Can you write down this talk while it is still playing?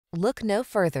Look no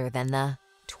further than the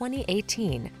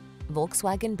 2018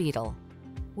 Volkswagen Beetle.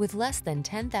 With less than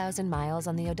 10,000 miles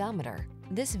on the odometer,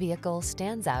 this vehicle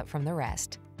stands out from the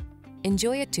rest.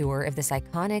 Enjoy a tour of this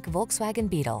iconic Volkswagen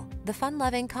Beetle, the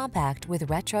fun-loving compact with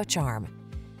retro charm.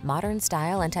 Modern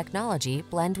style and technology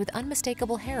blend with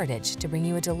unmistakable heritage to bring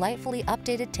you a delightfully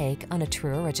updated take on a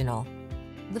true original.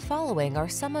 The following are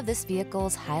some of this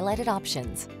vehicle's highlighted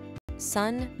options: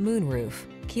 sun, moonroof,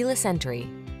 keyless entry,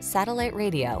 satellite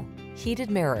radio, heated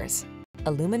mirrors,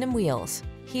 aluminum wheels,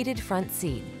 heated front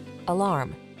seat,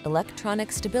 alarm,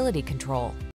 electronic stability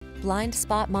control, blind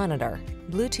spot monitor,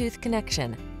 Bluetooth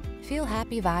connection. Feel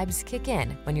happy vibes kick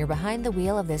in when you're behind the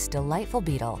wheel of this delightful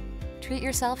Beetle. Treat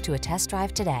yourself to a test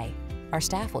drive today. Our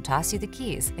staff will toss you the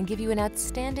keys and give you an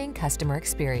outstanding customer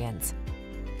experience.